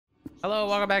Hello,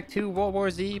 welcome back to World War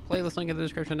Z. Playlist link in the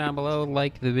description down below.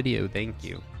 Like the video, thank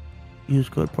you. Use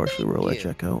code partially roll at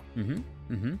checkout.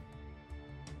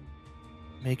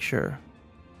 Make sure.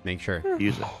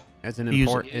 Use it. It's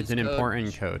an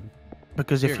important code.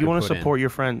 Because if you want to support your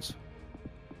friends,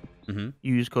 you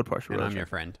use code partially roll. I'm your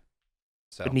friend.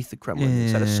 So beneath the Kremlin,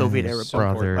 inside a Soviet-era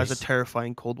bunker, as a brothers.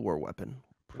 terrifying Cold War weapon.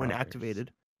 When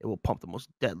activated, it will pump the most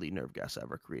deadly nerve gas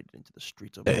ever created into the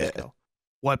streets of Moscow,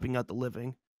 wiping out the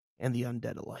living and the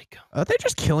undead alike. Are they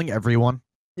just killing everyone?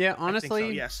 Yeah, I honestly,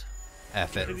 think so, yes.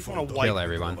 F it. They just want to Kill wipe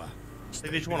everyone. They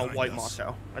just want to wipe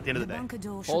Moscow at the end of the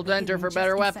day. Hold enter for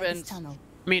better weapons.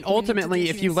 I mean, ultimately,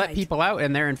 if you let people out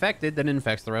and they're infected, then it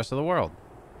infects the rest of the world.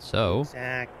 So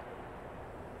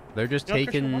they're just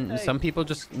taking. Some people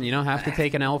just, have to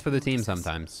take an L for the team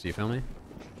sometimes. You feel me?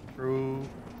 True.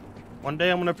 One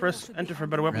day I'm gonna press enter for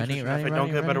better weapons. If I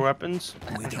don't get better weapons,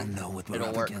 We don't know what we're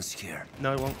up against here.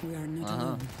 no, it won't. We are not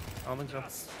alone. I don't think so.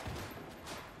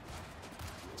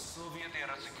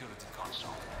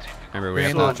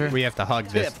 Remember, we have to hug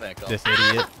this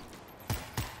idiot.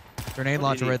 Grenade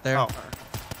launcher right there. Oh.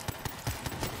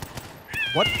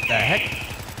 What the heck?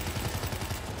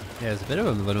 Yeah, there's a bit of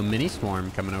a little mini swarm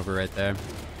coming over right there.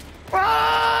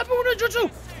 Ah,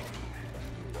 Jutsu!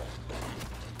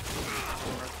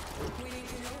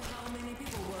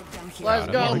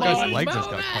 Let's go, The guy's Mom. legs just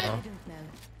got cut off.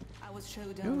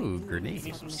 Ooh,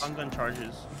 grenades. Some stun gun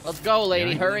charges. Let's go,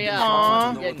 lady. Hurry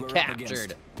up. Getting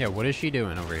captured. Yeah, what is she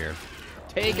doing over here?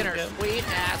 Taking her sweet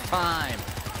ass time.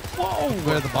 Whoa!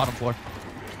 Clear the bottom floor.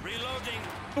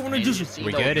 Man, you see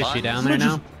We those good? Is she buttons? down there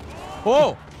now?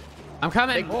 Whoa! I'm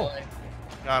coming. Big boy.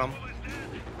 Got him.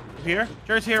 Here?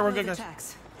 Jared's here. We're good,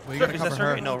 guys. We Is gotta that cover her.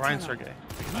 Sergey? No, Ryan's Sergey.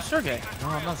 Who's Sergey? No,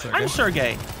 I'm not Sergey. I'm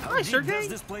Sergey. Hi, Sergey.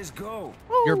 This place go.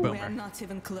 You're We are Boomer. not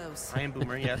even close. I am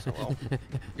Boomer, yes. Hello.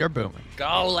 You're Boomer.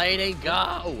 Go, lady,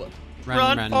 go.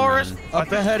 Run, Forrest.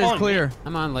 Up ahead is clear.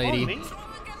 Come on, Following lady. me?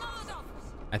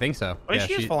 I think so. Oh,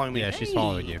 she is following me. Yeah, she's Hey.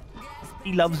 following you.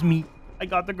 He loves me. I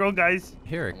got the girl, guys.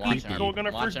 Here, Watching creepy. Go on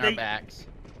our watching first our date. backs.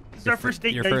 This is our first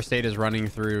date, Your guys. first date is running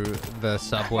through the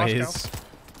subways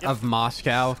of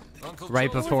Moscow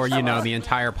right before, the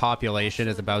entire population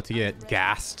is about to get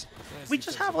gassed. We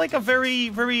just have like a very,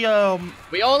 very,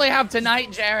 We only have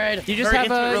tonight, Jared. You just Very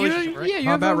have a, intimate relationship, right? yeah, you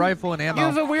have Combat a, rifle and ammo. you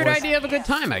have a weird boys. idea of a good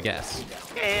time, I guess.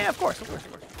 yeah, of course.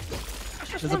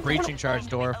 There's a breaching charge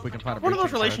door if we can find a One of breaching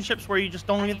those charge. relationships where you just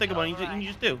don't even think about it, you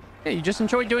just do. Yeah, you just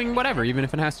enjoy doing whatever, even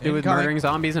if it has to do with Incoming. murdering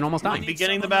zombies and almost dying.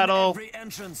 Beginning the battle.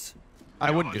 I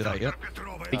wouldn't do that yet.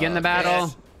 Begin the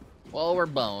battle. Well, we're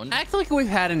boned. Act like we've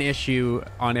had an issue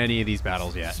on any of these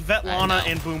battles yet. Svetlana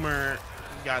and Boomer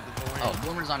got the door. Oh,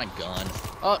 Boomer's on a gun.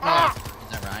 Oh, no.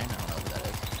 Is that Ryan? I don't know who that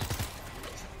is.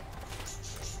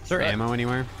 Is there ammo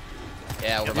anywhere?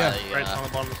 Yeah, we're Yeah, by the, right on the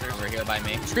bottom of the stairs. over here by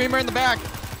me. Screamer in the back.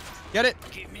 Get it?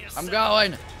 I'm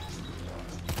going.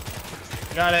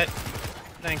 Got it.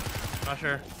 Think. Not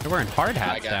sure. They're wearing hard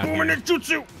hats got down it. Boomer here.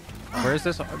 ninjutsu.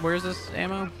 Where's this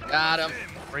ammo? Got him.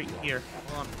 Right here.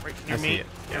 Hold on. Right I near see me. it.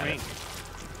 Near Got me.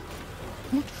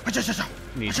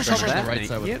 Need to Cover cover the that. right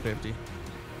side with Yep. 50.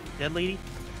 Dead lady. We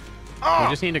Oh,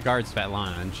 just need to guard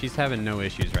Svetlana, and she's having no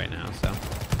issues right now, so.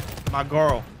 my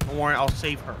girl. Don't worry, I'll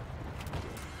save her.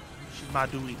 She's my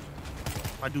duty.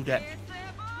 My dudette.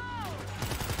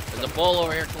 There's a bull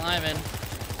over here climbing.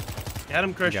 Get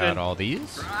him, Christian. Got all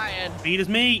these. Trying. Beat is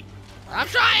me. I'm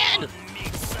trying.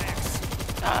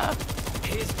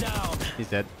 He's down. He's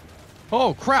dead.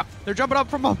 Oh, crap. They're jumping up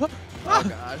from up. Oh,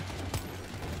 God.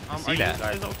 see Are that. you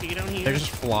guys okay down here? They're just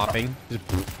flopping. Just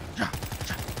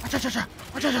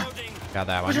got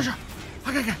that one.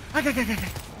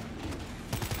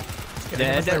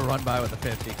 Unless they Dead. run by with a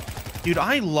 50. Dude,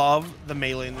 I love the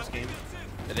melee in this game.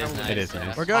 It is nice. It is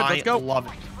nice. We're good. Let's go. I love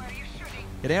it.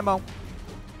 Get ammo.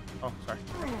 Oh, sorry.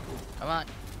 Come on.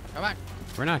 Come on.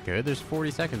 We're not good. There's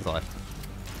 40 seconds left.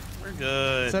 We're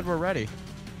good. Said we're ready.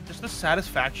 Just the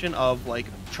satisfaction of like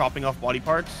chopping off body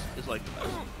parts is like the best.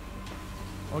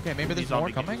 Okay, maybe there's These more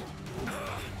zombie coming. games.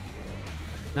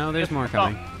 No, there's more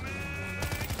coming.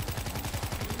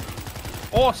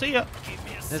 Oh, see ya.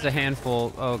 There's a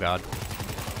handful. Oh, God.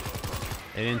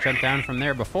 They didn't jump down from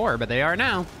there before, but they are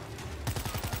now.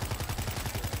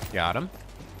 Got him.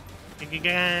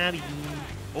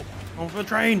 Oh, going for the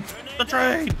train. The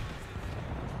train.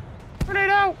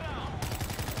 Tornado.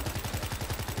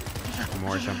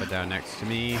 More jumping down next to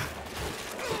me.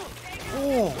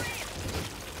 Oh.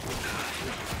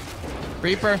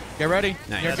 Reaper, get ready.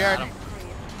 Nice. You're Got Garrett. him.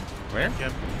 Where?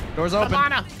 Jim. Doors open.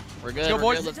 We're good. Go, We're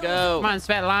boys. good. Let's go. Come on,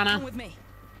 Svetlana. with me.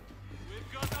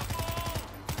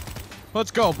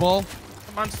 Let's go, Bull.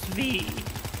 Come on, Svi.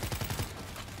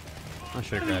 I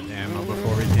should have grabbed ammo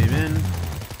before we came in.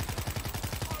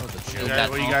 What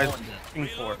are you guys looking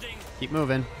for? Keep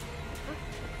moving.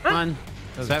 Come on.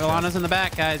 Svetlana's in the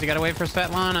back, guys. You gotta wait for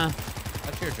Svetlana.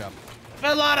 That's your job.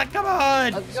 Svetlana, come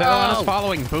on! Svetlana's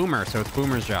following Boomer, so it's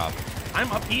Boomer's job.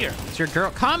 I'm up here. It's your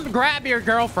girl. Come grab your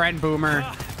girlfriend, Boomer.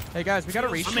 Hey guys, we gotta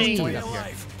reach this point up here.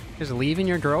 Just leaving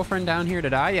your girlfriend down here to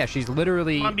die? Yeah, she's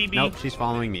literally. Come on, BB. Nope, she's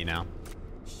following me now.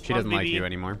 She doesn't like BB. you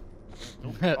anymore.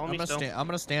 I'm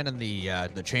gonna stand in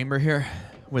the chamber here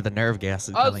with the nerve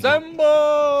gases.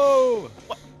 Assemble!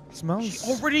 What? Smells.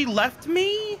 She already left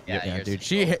me? Yeah, dude.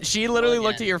 She literally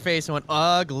looked at your face and went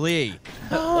ugly.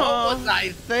 What was I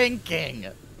thinking?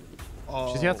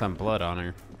 Oh. She's got some blood on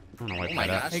her. I don't know Oh my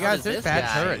gosh. Hey what guys, is there's this bad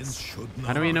guy? turrets.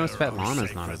 How do we know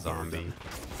Svetlana's not a zombie?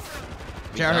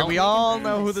 Jared, we all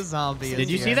know who the zombie is. Did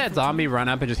you see here. that zombie run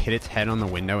up and just hit its head on the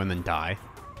window and then die?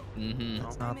 Mm-hmm.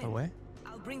 That's not the way.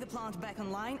 I'll bring the plant back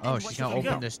online. Oh, and she's watch gonna it go.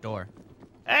 open this door.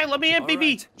 Hey, let me in,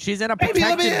 BB. She's in a Baby,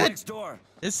 let me protected. in. Next door.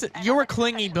 This you were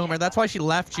clingy, Boomer. That's why she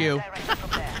left you. Direct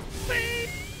from there.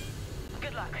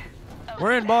 Good luck.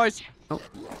 We're in, boys. I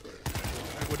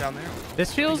go down there.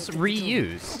 This feels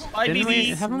reused. Bye, Didn't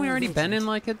we, BB. haven't we already been in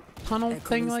like a tunnel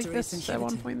thing like this at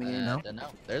one point in the game? No. No.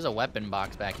 There's a weapon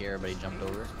box back here. Everybody jumped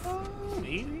over.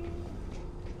 Maybe.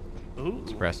 Ooh.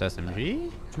 Press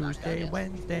SMG. Tuesday,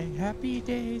 Wednesday, happy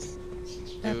days.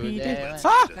 Happy Today, days.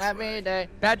 Ah! Happy day.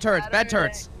 Bad turrets, bad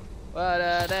turrets. What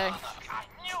a day.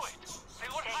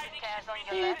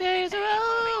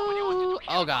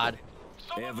 Oh God.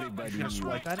 Everybody Gonna knew.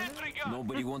 swipe at it?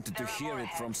 Nobody wanted to hear it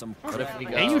from some What if we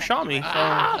go? Hey, you shot me. So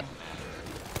Ah!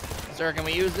 Sir, can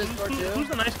we use this door who's too?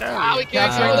 the nice guy? Ah, over we here?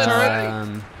 can't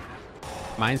throw this.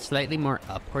 Mine's slightly more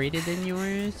upgraded than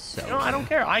yours, so. No, I don't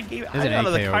care. I gave. There's an out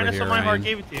of the AK over kindness here, of my heart, Ryan.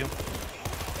 gave it to you.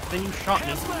 Then you shot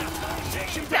me.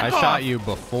 I shot you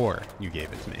before you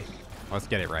gave it to me. Let's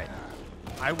get it right.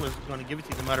 I was going to give it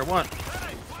to you no matter what.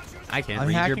 I can't I'm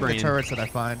read your hacking the brain. turrets that I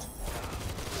find.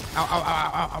 Ow, ow,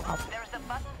 ow, ow, ow, ow. There's a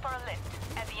button for a lift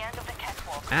at the end of the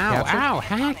catwalk. Ow, Capture? ow,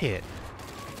 hack it.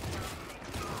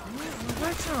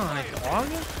 That's not it, dog.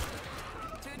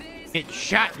 It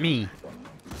shot me.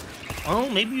 Oh,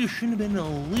 maybe you shouldn't have been a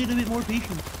little bit more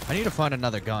patient. I need to find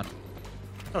another gun.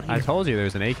 Not I here. told you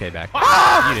there's an AK back there.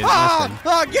 Ah! You didn't listen.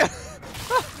 Oh, yeah. I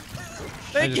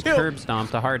Thank just you. curb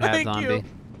stomped a hard hat Thank zombie. you.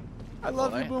 I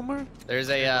love you, Boy. Boomer. There's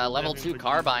a level 2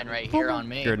 carbine right here on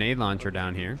me. Grenade launcher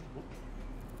down here.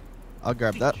 I'll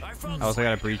grab that. I also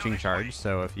got a breaching charge,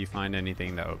 so if you find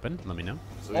anything to open, let me know.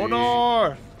 Hold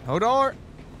on. Hold on.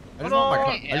 I just want my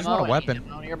car. I just want a Any weapon.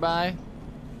 ammo nearby.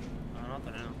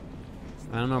 Nothing else.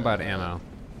 I don't know about ammo.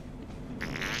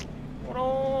 Hold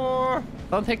on.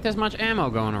 Don't think there's much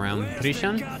ammo going around,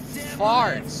 Christian.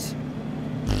 Farts.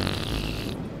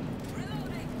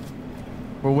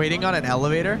 We're waiting on an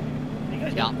elevator. You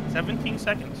guys Yeah. got 17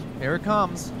 seconds. Here it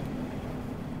comes.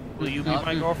 Will you be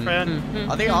my girlfriend?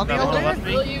 Are they on the That one elevator? left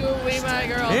me. Will you be my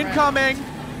girlfriend? Incoming.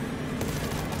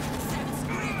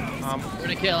 We're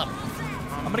gonna kill him.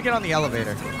 I'm gonna get on the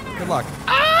elevator. Good luck.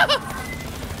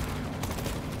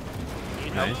 You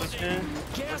know, Nice. Christian.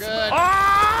 We're good.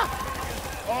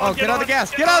 Ah! Oh, get out of the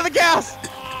gas. Get out of the gas.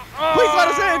 Please let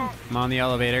us in. I'm on the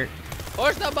elevator.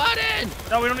 Push the button.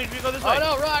 No, we don't need to go this Oh way.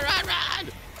 no, run, run, run.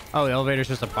 Oh, the elevator's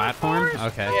just a platform?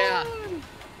 Okay. Yeah.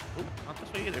 Not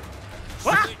this way either.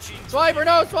 Swiper,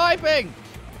 no swiping.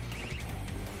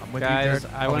 I'm with Guys, you,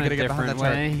 Jared. I Oh, we went a gotta get behind different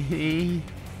that turret. way.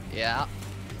 Yeah.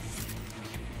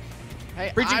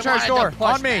 Hey, Breaching I charge wanted to door,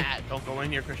 push on me. that. Don't go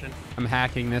in here, Christian. I'm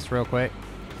hacking this real quick.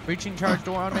 Breaching charge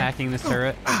door on me. Hacking this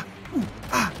turret.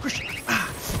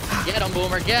 Get him,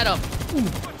 Boomer, get him.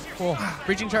 Cool.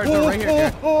 Breaching charge door right here,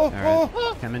 Jared.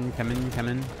 Alright.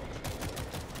 Coming.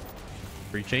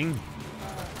 Breaching.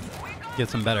 Get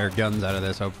some better guns out of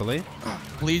this, hopefully.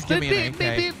 Please give me an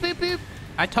AK.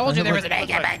 I told you there was an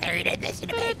AK. I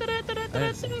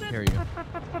didn't hear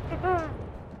you.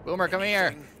 Boomer, come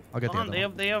here. I'll get the Hold on, other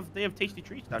one. they have tasty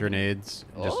treats down Grenades.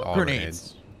 Just Oh. all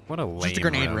Grenades. grenades. What a lame Just a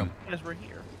grenade room. here. Yes, we're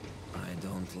here. I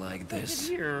don't like this.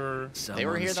 Here. They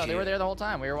were here though. They were there the whole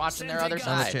time. We were watching their other On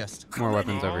the side. chest. More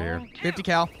weapons over here. 50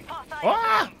 cal.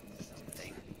 Ah!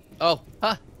 Oh,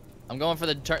 huh. I'm going for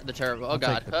the turbo. Oh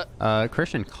God. take Huh.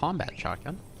 Christian combat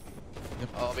shotgun.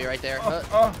 Oh, I'll be right there. Huh.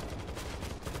 Oh.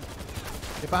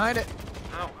 Get behind it.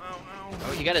 Ow, ow, ow.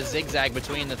 Oh, you got to zigzag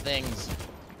between the things.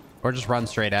 Or just run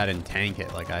straight at it and tank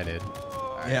it like I did.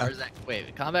 All right, Yeah. where's that?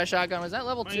 Wait, combat shotgun. Was that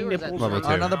level 2 or is that Level 2.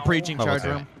 Another breaching Level charge 2.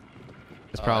 room.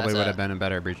 This Oh, probably that's would a- have been a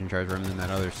better breaching charge room than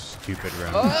that other stupid room.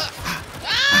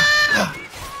 Ah!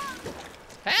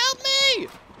 Help me!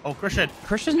 Oh, Christian.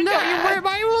 Christian, no, why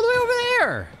are you all the way over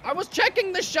there? I was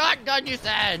checking the shotgun. You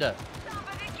said.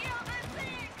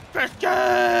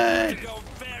 Christian! Go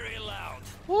very loud.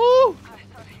 Woo! All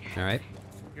right.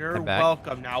 You're Head back.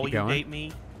 welcome. Now will Keep you going. date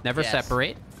me? Never Yes.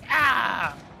 separate.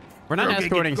 Ah! We're not We're gonna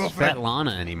escorting get girlfriend.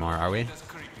 Svetlana anymore, are we?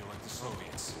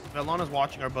 Velana's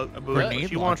watching our boat. Grenade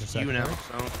She wants launcher you now,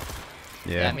 secondary. so.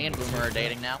 Yeah, me and Boomer are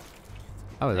dating now.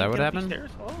 Oh, is that what Can we happened?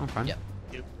 stairs? Oh. Oh, fine. Yep.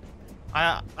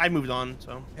 I moved on,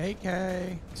 so.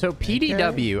 AK. So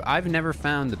PDW, I've never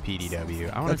found the PDW.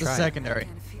 I want That's to a try it. secondary.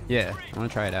 Yeah, I want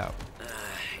to try it out.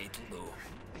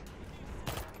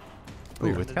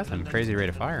 Ooh, it's got some crazy rate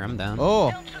of fire. I'm down.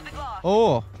 Oh.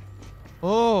 Oh.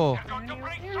 Oh.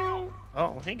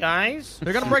 Oh, hey guys.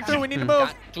 They're gonna break through. We need to move.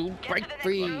 Got to break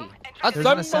free. There's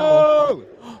an Assemble!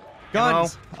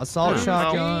 Guns. Assault Ammo.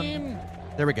 shotgun.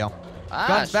 There we go.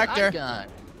 Guns back there. Shotgun.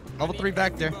 Level 3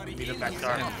 back there. Need a back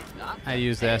door. I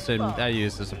use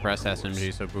the suppressed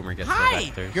SMG so Boomer gets Hi.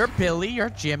 the vectors. You're Billy. You're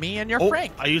Jimmy, and you're Oh,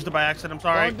 Frank. I used it by accident. I'm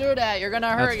sorry. Don't do that. You're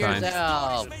gonna hurt That's fine.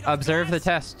 yourself. Observe the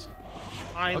test.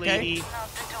 Hi, Okay. lady.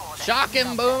 Shock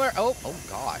him, Boomer. Oh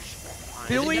gosh.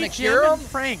 Billy, gonna Jim, cure and him?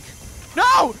 Frank.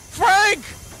 No, Frank.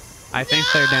 I think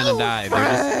they're gonna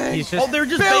die. He's just. Oh, they're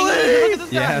just Billy! banging. Look at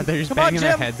this Yeah, guy. they're just Come on, banging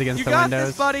their Jim. heads against You the got windows.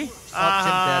 this, buddy.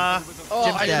 Uh, Oh,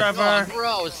 Jim's I dead. Trevor.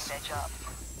 gross.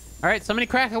 All right, somebody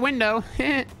crack a window.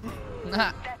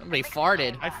 Somebody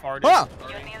farted. I farted. Oh.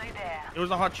 You're nearly there. It was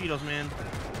the hot Cheetos, man.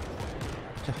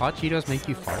 Do hot Cheetos make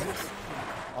you fart?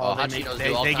 Oh, they Hot make- Cheetos they-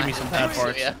 do all they give me kinds some of bad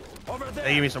things to farts. ya.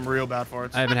 They give me some real bad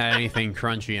farts. I haven't had anything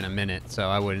crunchy in a minute, so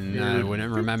I wouldn't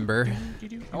remember.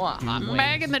 I want hot wings.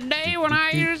 Back in the day when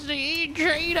I used to eat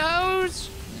Cheetos.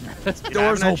 Dude, I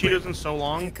Doors haven't had open. Cheetos in so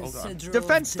long. Oh god.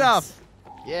 Defense stuff.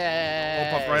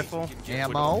 Yeah. Bullpup rifle.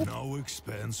 Ammo. No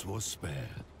expense was spared.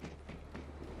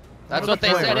 That's what they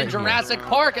Play said right in here. Jurassic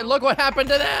Park, and look what happened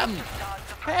to them.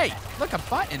 Hey, look, a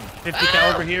button. 50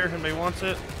 caliber here. Anybody wants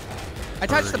it? I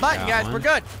touched the button, guys. We're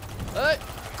good.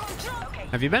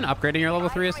 Have you been upgrading your level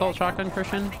 3 assault shotgun,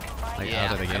 Christian? Like Yeah,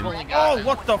 out of the I've game? only got Oh,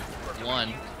 what the?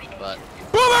 one, but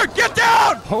Boomer, get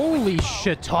down! Holy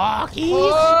shiitakes!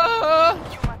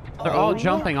 They're all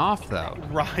jumping off though.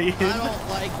 Ryan. I don't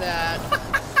like that.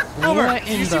 Boomer, What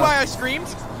do in you see the- why I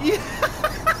screamed?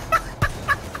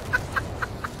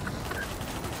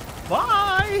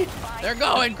 Bye. They're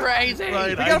going crazy. Right,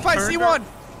 We gotta find turned C1.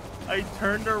 I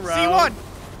turned around.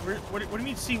 C1. What do you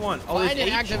mean C1? Oh, Find it's and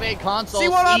H? activate console.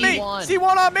 C1 on me. E1.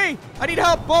 C1 on me. I need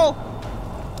help, Bull.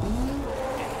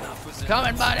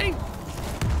 Coming, buddy.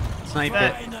 Snipe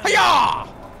it. Hiya!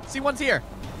 C1's here.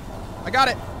 I got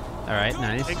it. All right,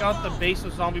 nice. Take out the base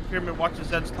of zombie pyramid. Watch his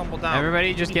heads tumble down.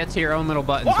 Everybody just get to your own little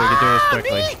button so we can do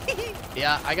this quickly.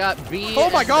 Yeah, I got B. Oh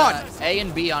my and, God. A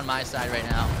and B on my side right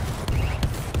now.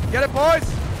 Get it, boys.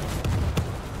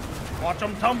 Watch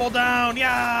them tumble down.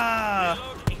 Yeah.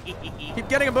 Keep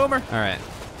getting a Boomer. All right.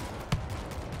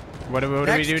 What do we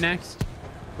Next. do next?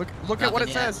 Look at what it Nothing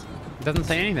yet. says. It doesn't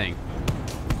say anything.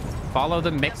 Follow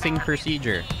the mixing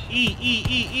procedure.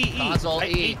 E. Console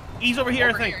E. E's over here,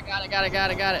 Over I think. here.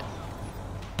 Got it.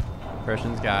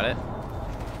 Christian's got it.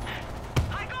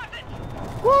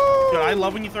 Dude, I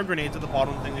love when you throw grenades at the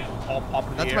bottom thing. They just all pop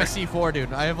in the That's air. my C4,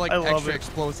 dude. I have like I love extra it.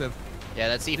 explosive. Yeah,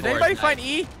 that's C4. Did anybody find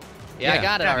E? Yeah, I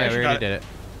got it Yeah, already. Yeah, we got already it.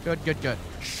 did it. Good.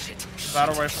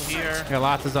 Battle rifle here. Got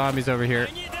lots of zombies over here.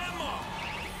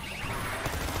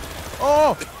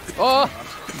 Oh, Oh,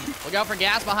 look out for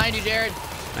gas behind you, Jared.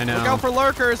 I know. look out for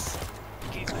lurkers.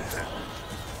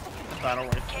 Battle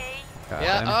rifle. God,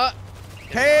 Yeah.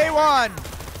 K1.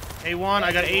 A1.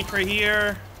 I got H right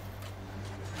here.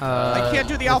 I can't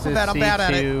do the this alphabet, is I'm bad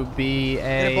at it. C2, B, Get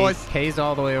A. it, boys. K's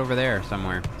all the way over there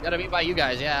somewhere. Gotta be by you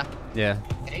guys. Yeah. Yeah.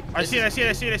 Okay, I this see it. is-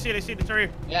 I see it. It's right here.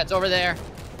 Yeah, it's over there.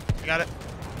 I got it.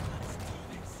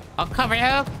 I'll cover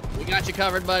you. We got you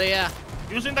covered, buddy. Yeah.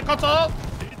 Using the console.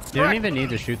 You don't even need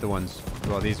to shoot the ones.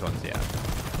 Well, these ones, yeah.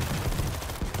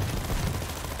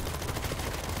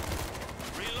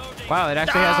 Wow, it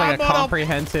actually has like a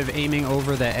comprehensive aiming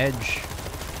over the edge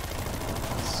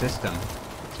system.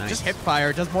 Nice. Just hip fire.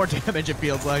 It does more damage, it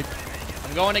feels like.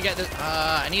 I'm going to get this.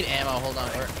 I need ammo. Hold on.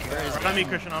 Where is On me, ammo?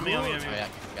 Christian. On me. Oh, yeah,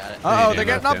 got it. Uh-oh, do, they're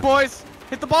getting both up, do. boys.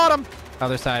 Hit the bottom.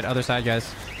 Other side,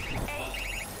 guys.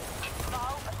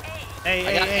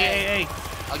 Hey.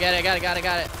 I'll get it. Got it.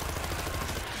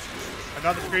 I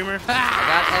got the screamer. Oh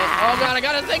god, I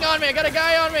got a thing on me. I got a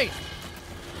guy on me.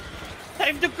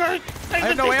 Time to great. I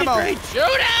have no ammo.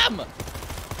 Shoot him.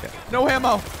 No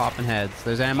ammo. Popping heads.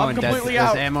 There's ammo I'm in dead. completely There's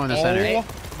out. ammo in the center. A is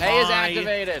My-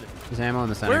 activated. There's ammo in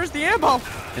the center. Where's the ammo?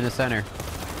 In the center.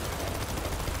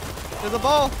 There's a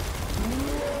ball.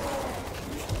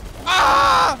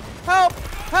 Ah! Help!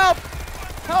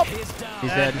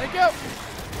 He's dead. Thank you.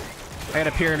 I got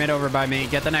a pyramid over by me.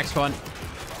 Get the next one.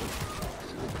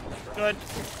 good.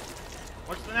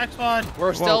 What's the next one?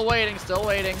 We're still waiting, still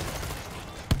waiting.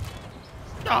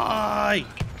 Die!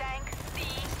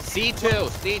 C2,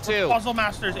 C2. Puzzle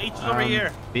Masters, H is over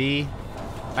here. B.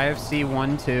 I have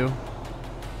C1, 2.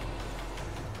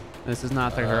 This is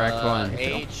not the correct one.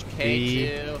 H, B,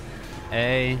 K2.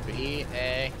 A. B,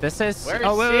 A. This is. Where's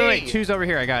oh, wait. C? Choose over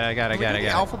here. I got it. Did the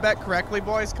alphabet correctly,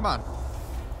 boys? Come on.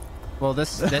 Well,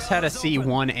 this had a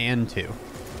C1 and 2,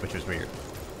 which was weird.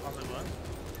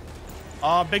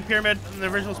 Big pyramid in the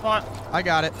original spot. I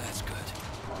got it. That's good.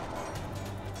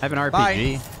 I have an RPG.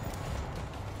 Bye.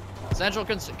 Central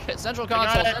console,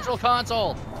 central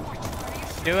console.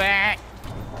 Do it.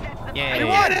 Yeah. I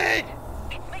want it.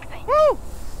 Woo!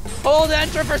 Hold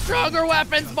enter for stronger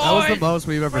weapons, boys. That was the most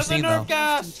we've ever Where's the seen, nerve though.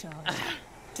 gas?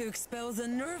 To expel the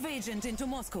nerve agent into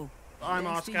Moscow. I'm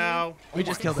Moscow. We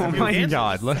just killed Oh everything. my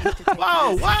God! Look.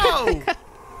 Whoa, whoa!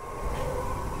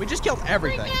 We just killed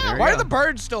everything. There we Why go. are the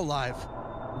birds still alive?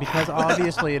 Because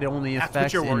obviously it only That's what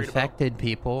affects you're worried infected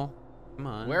people. Come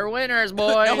on. We're winners,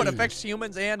 boys. No, it affects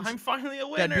humans and I'm finally a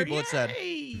winner. dead people, it said.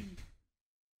 Yay!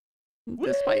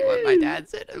 Despite what my dad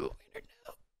said, I'm a winner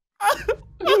now.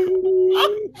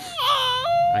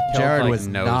 I killed, Jared like, was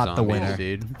no not the zombies, winner.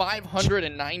 dude.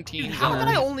 519. Dude, how did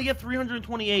I only get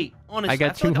 328? Honestly, I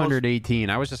got feel like 218.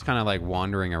 I was just kind of like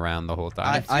wandering around the whole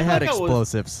time. I had like I was-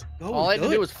 explosives. All I had to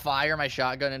do was fire my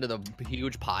shotgun into the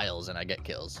huge piles, and I get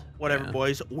kills. Whatever, Yeah.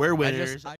 boys. We're I winners. just